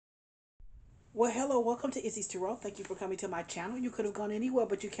Well, hello, welcome to Izzy's Tarot. Thank you for coming to my channel. You could have gone anywhere,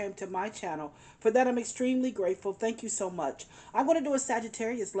 but you came to my channel. For that, I'm extremely grateful. Thank you so much. I'm going to do a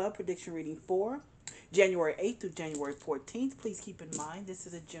Sagittarius love prediction reading for January 8th through January 14th. Please keep in mind, this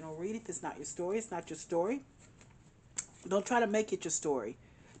is a general reading. If it's not your story, it's not your story. Don't try to make it your story.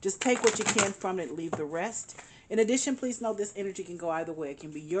 Just take what you can from it, leave the rest. In addition, please know this energy can go either way. It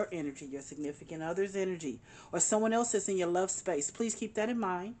can be your energy, your significant other's energy, or someone else's in your love space. Please keep that in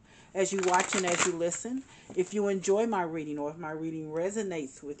mind as you watch and as you listen. If you enjoy my reading or if my reading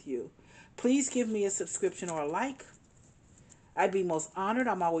resonates with you, please give me a subscription or a like. I'd be most honored.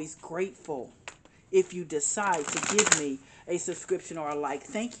 I'm always grateful if you decide to give me a subscription or a like.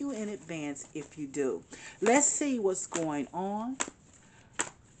 Thank you in advance if you do. Let's see what's going on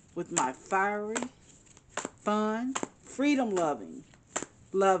with my fiery, fun, freedom loving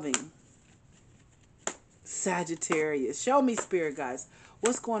Sagittarius. Show me, spirit guys.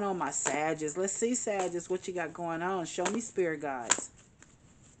 What's going on, my Sagittarius? Let's see, Sagittarius, what you got going on. Show me, spirit guys.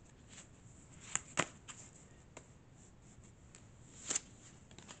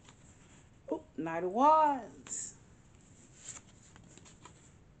 Oh, Knight of Wands.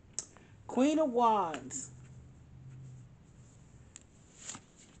 Queen of Wands.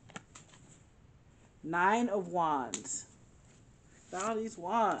 Nine of Wands. All these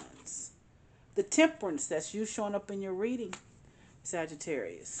wands. The temperance, that's you showing up in your reading,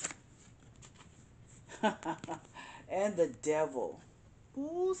 Sagittarius. And the devil.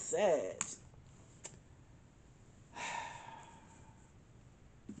 Ooh, Sag.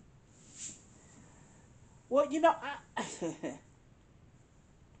 Well,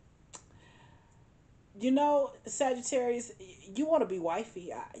 Sagittarius, you want to be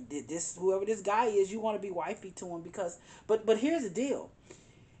wifey. This whoever this guy is, you want to be wifey to him because, but here's the deal.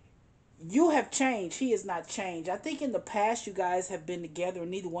 You have changed. He has not changed. I think in the past you guys have been together and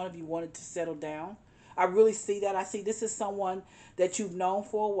neither one of you wanted to settle down. I really see that. I see this is someone that you've known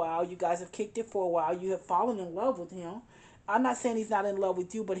for a while. You guys have kicked it for a while. You have fallen in love with him. I'm not saying he's not in love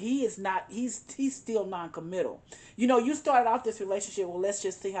with you, but he is not. He's still non-committal. You started out this relationship. Well, let's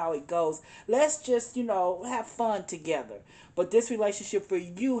just see how it goes. Let's just have fun together. But this relationship for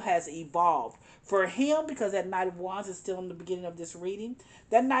you has evolved. For him, because that Knight of Wands is still in the beginning of this reading,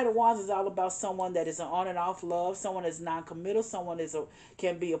 that Knight of Wands is all about someone that is an on and off love, someone that's non-committal, someone that's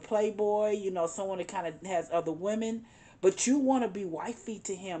can be a playboy, someone that kind of has other women. But you want to be wifey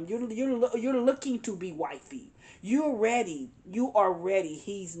to him. You're looking to be wifey. You're ready. You are ready.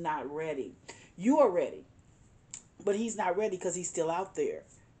 He's not ready. You are ready, but he's not ready because he's still out there.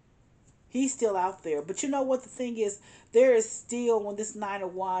 He's still out there. But you know what the thing is? There is still, when this Nine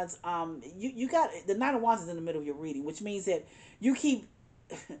of Wands, you got the Nine of Wands is in the middle of your reading, which means that you keep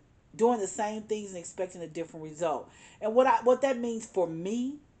doing the same things and expecting a different result. And what that means for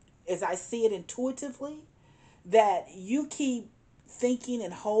me is I see it intuitively that you keep thinking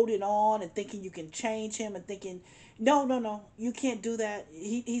and holding on and thinking you can change him and thinking, no, no, no, you can't do that.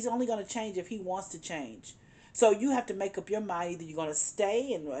 He's only going to change if he wants to change. So you have to make up your mind. Either you're going to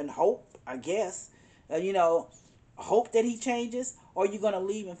stay and hope, I guess, hope that he changes, or you're going to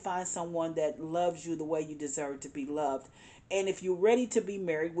leave and find someone that loves you the way you deserve to be loved. And if you're ready to be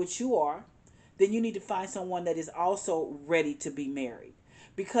married, which you are, then you need to find someone that is also ready to be married.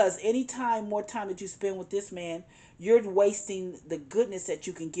 Because any time, more time that you spend with this man, you're wasting the goodness that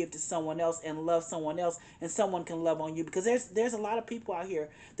you can give to someone else and love someone else, and someone can love on you. Because there's a lot of people out here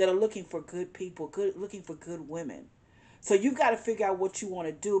that are looking for good people, looking for good women. So you've got to figure out what you want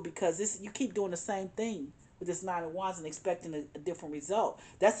to do, because you keep doing the same thing with this Nine of Wands and expecting a different result.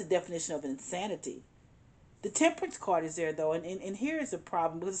 That's the definition of insanity. The Temperance card is there though, and here is the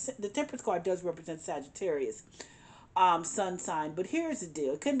problem, because the Temperance card does represent Sagittarius, sun sign. But here's the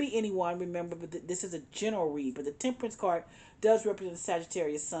deal: it couldn't be anyone, remember, but this is a general read. But the Temperance card does represent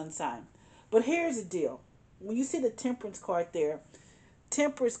Sagittarius sun sign. But here's the deal: when you see the Temperance card there,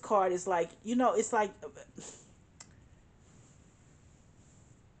 Temperance card is like,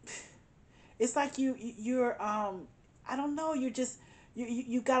 it's like you're I don't know, you're just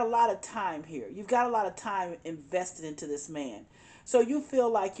you got a lot of time here. You've got a lot of time invested into this man. So you feel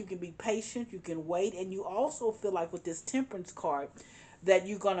like you can be patient, you can wait, and you also feel like with this Temperance card that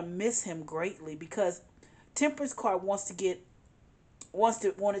you're going to miss him greatly, because Temperance card wants it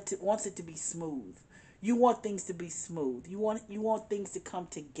to be smooth. You want things to be smooth. You want things to come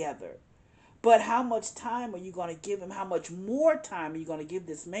together. But how much time are you going to give him? How much more time are you going to give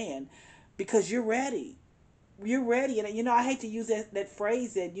this man? Because you're ready. You're ready. And, I hate to use that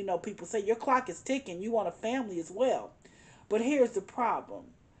phrase that, people say your clock is ticking. You want a family as well. But here's the problem: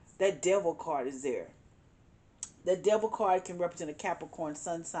 that devil card is there. The devil card can represent a Capricorn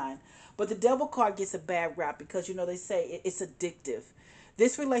sun sign. But the devil card gets a bad rap because, they say it's addictive.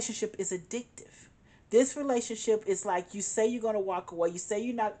 This relationship is addictive. This relationship is like, you say you're going to walk away. You say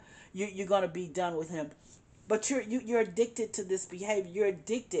you're going to be done with him. But you're addicted to this behavior. You're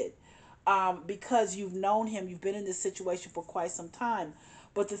addicted because you've known him. You've been in this situation for quite some time.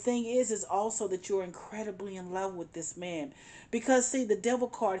 But the thing is also that you're incredibly in love with this man. Because, see, the devil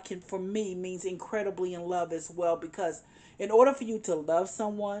card can, for me, means incredibly in love as well. Because in order for you to love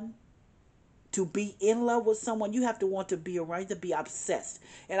someone, to be in love with someone, you have to want to be around, to be obsessed.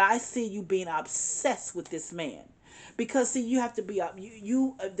 And I see you being obsessed with this man. Because, see, you have to be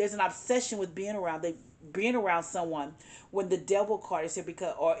there's an obsession with being around someone when the devil card is here,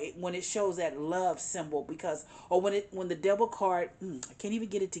 because when it shows that love symbol, because, or when the devil card, I can't even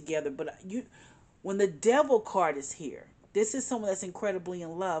get it together, but when the devil card is here, this is someone that's incredibly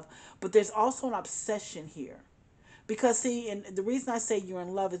in love, but there's also an obsession here. Because, see, and the reason I say you're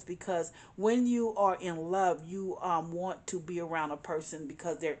in love is because when you are in love, you want to be around a person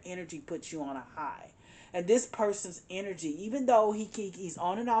because their energy puts you on a high. And this person's energy, even though he's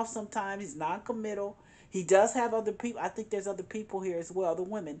on and off sometimes, he's non-committal. He does have other people. I think there's other people here as well, the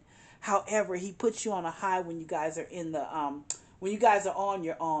women. However, he puts you on a high when you guys are when you guys are on,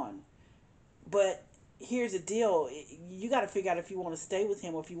 you're on. But here's the deal. You got to figure out if you want to stay with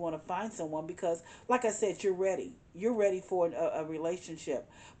him or if you want to find someone, because, like I said, you're ready. You're ready for a relationship.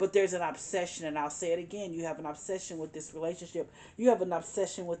 But there's an obsession, and I'll say it again. You have an obsession with this relationship. You have an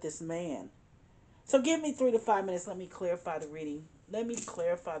obsession with this man. So give me 3 to 5 minutes. Let me clarify the reading.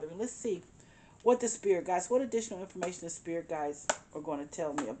 Let's see what the spirit guides, what additional information the spirit guides are going to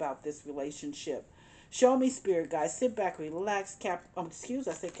tell me about this relationship. Show me, spirit guys. Sit back, relax. I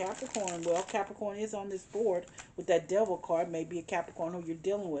said Capricorn. Well, Capricorn is on this board with that devil card. Maybe a Capricorn who you're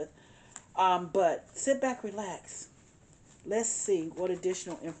dealing with. But sit back, relax. Let's see what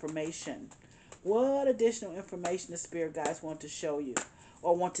additional information. What additional information the spirit guys want to show you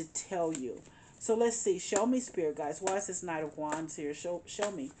or want to tell you. So let's see. Show me, spirit guys. Why is this Knight of Wands here? Show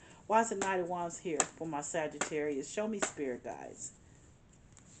me. Why is the Knight of Wands here for my Sagittarius? Show me, spirit guys.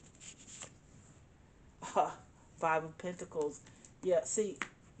 Five of Pentacles. Yeah, see,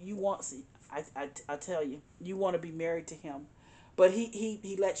 I tell you, you want to be married to him. But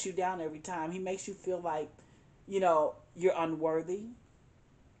he lets you down every time. He makes you feel like, you're unworthy.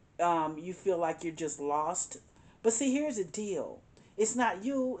 You feel like you're just lost. But see, here's the deal. It's not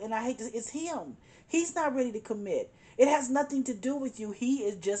you, and I hate this, it's him. He's not ready to commit. It has nothing to do with you. He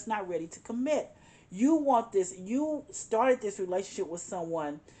is just not ready to commit. You want this. You started this relationship with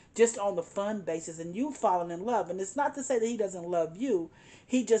someone just on the fun basis, and you've fallen in love. And it's not to say that he doesn't love you.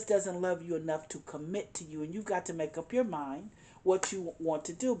 He just doesn't love you enough to commit to you. And you've got to make up your mind what you want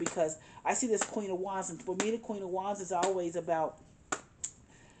to do, because I see this Queen of Wands, and for me, the Queen of Wands is always about,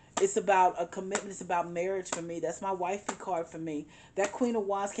 it's about a commitment. It's about marriage for me. That's my wifey card for me. That Queen of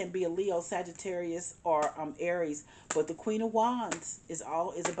Wands can be a Leo, Sagittarius, or Aries. But the Queen of Wands is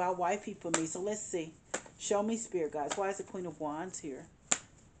about wifey for me. So let's see. Show me, spirit guys. Why is the Queen of Wands here?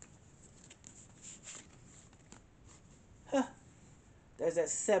 Huh. There's that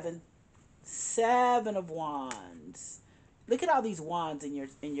seven of Wands. Look at all these wands in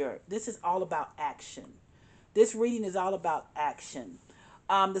your. This is all about action. This reading is all about action.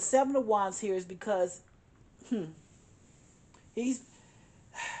 The Seven of Wands here is because he's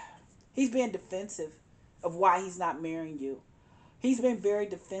being defensive of why he's not marrying you. He's been very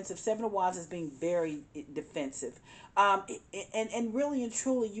defensive. Seven of Wands is being very defensive. And really and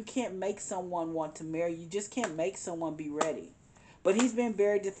truly, you can't make someone want to marry you. You just can't make someone be ready. But he's been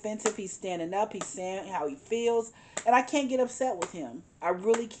very defensive. He's standing up. He's saying how he feels. And I can't get upset with him. I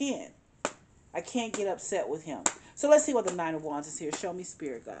really can't. I can't get upset with him. So let's see what the Nine of Wands is here. Show me,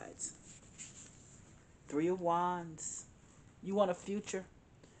 spirit guides. Three of Wands. You want a future.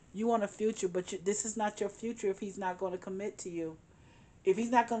 You want a future, but this is not your future if he's not going to commit to you. If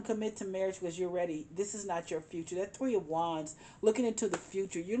he's not going to commit to marriage because you're ready, this is not your future. That Three of Wands, looking into the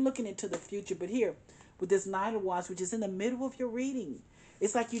future. You're looking into the future, but here, with this Nine of Wands, which is in the middle of your reading,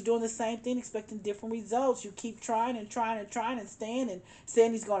 it's like you're doing the same thing, expecting different results. You keep trying and trying and trying and staying and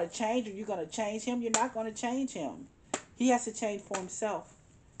saying he's going to change, or you're going to change him. You're not going to change him. He has to change for himself.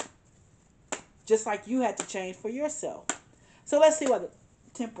 Just like you had to change for yourself. So let's see what the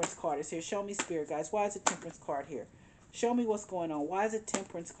Temperance card is here. Show me, spirit guys. Why is the Temperance card here? Show me what's going on. Why is the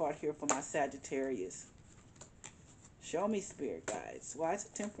Temperance card here for my Sagittarius? Show me, spirit guys. Why is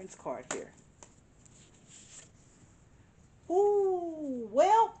the Temperance card here? Ooh,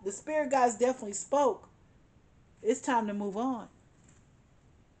 well, the spirit guys definitely spoke. It's time to move on.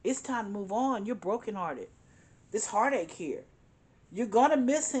 It's time to move on. You're brokenhearted. This heartache here. You're gonna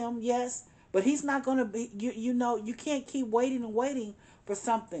miss him, yes, but he's not gonna be. You know you can't keep waiting and waiting for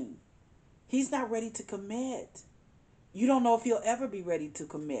something. He's not ready to commit. You don't know if he'll ever be ready to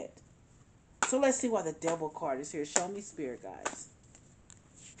commit. So let's see why the devil card is here. Show me spirit, guys.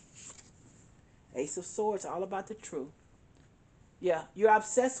 Ace of Swords, all about the truth. Yeah, you're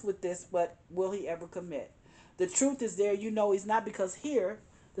obsessed with this, but will he ever commit? The truth is there. You know he's not, because here,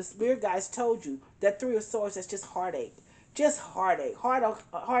 the spirit guys told you that Three of Swords, that's just heartache. Just heartache.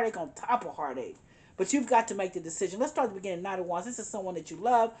 Heartache on top of heartache. But you've got to make the decision. Let's start at the beginning. Knight of Wands. This is someone that you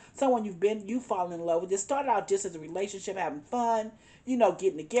love, someone you've fallen in love with. It started out just as a relationship, having fun,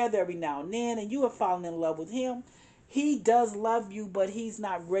 getting together every now and then, and you have fallen in love with him. He does love you, but he's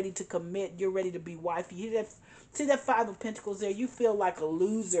not ready to commit. You're ready to be wifey. See that Five of Pentacles there? You feel like a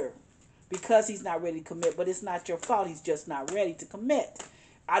loser because he's not ready to commit, but it's not your fault. He's just not ready to commit.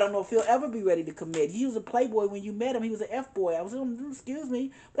 I don't know if he'll ever be ready to commit. He was a playboy when you met him. He was an F-boy. I was, excuse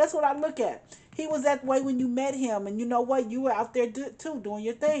me. But that's what I look at. He was that way when you met him. And you know what? You were out there too, doing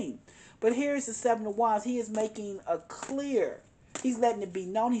your thing. But here's the Seven of Wands. He is making a clear. He's letting it be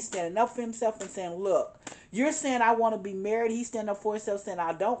known. He's standing up for himself and saying, look, you're saying I want to be married. He's standing up for himself saying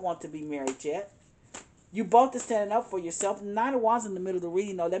I don't want to be married yet. You both are standing up for yourself. Nine of Wands in the middle of the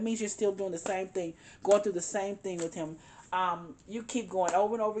reading, though. That means you're still doing the same thing, going through the same thing with him. You keep going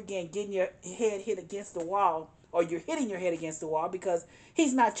over and over again, getting your head hit against the wall, or you're hitting your head against the wall because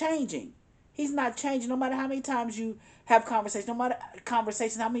he's not changing. He's not changing. No matter how many times you have conversations, no matter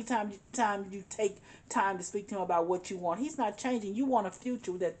conversations, how many times you take time to speak to him about what you want, he's not changing. You want a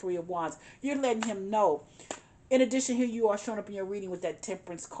future with that Three of Wands. You're letting him know. In addition, here you are showing up in your reading with that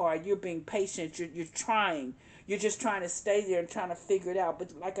Temperance card. You're being patient. You're trying. You're just trying to stay there and trying to figure it out.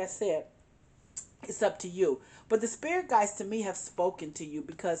 But like I said, it's up to you. But the spirit guides to me have spoken to you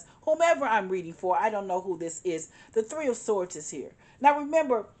because whomever I'm reading for, I don't know who this is. The Three of Swords is here. Now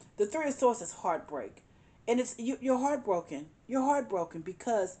remember, the Three of Swords is heartbreak. And you're heartbroken. You're heartbroken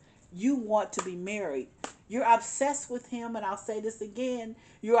because you want to be married. You're obsessed with him, and I'll say this again.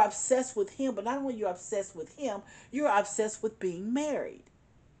 You're obsessed with him, but not only you're obsessed with him, you're obsessed with being married.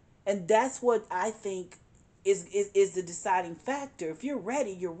 And that's what I think is the deciding factor. If you're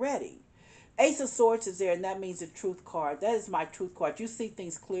ready, you're ready. Ace of Swords is there, and that means the truth card. That is my truth card. You see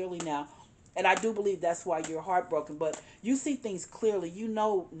things clearly now. And I do believe that's why you're heartbroken. But you see things clearly. You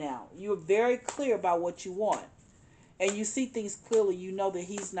know now. You're very clear about what you want. And you see things clearly. You know that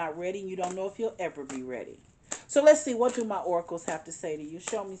he's not ready. And you don't know if he'll ever be ready. So let's see. What do my oracles have to say to you?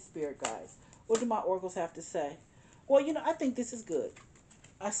 Show me, spirit guys. What do my oracles have to say? Well, I think this is good.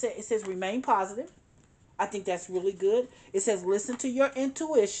 It says remain positive. I think that's really good. It says listen to your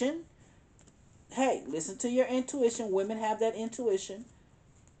intuition. Hey, listen to your intuition. Women have that intuition.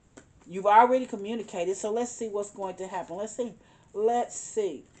 You've already communicated, so let's see what's going to happen. Let's see. Let's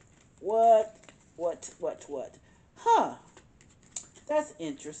see. What? Huh. That's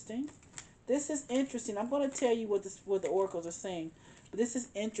interesting. This is interesting. I'm going to tell you what the oracles are saying. But this is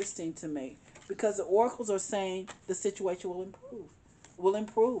interesting to me because the oracles are saying the situation will improve. Will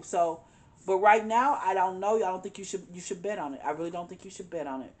improve. So, but right now, I don't know. I don't think you should bet on it. I really don't think you should bet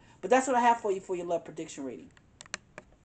on it. But that's what I have for you for your love prediction reading.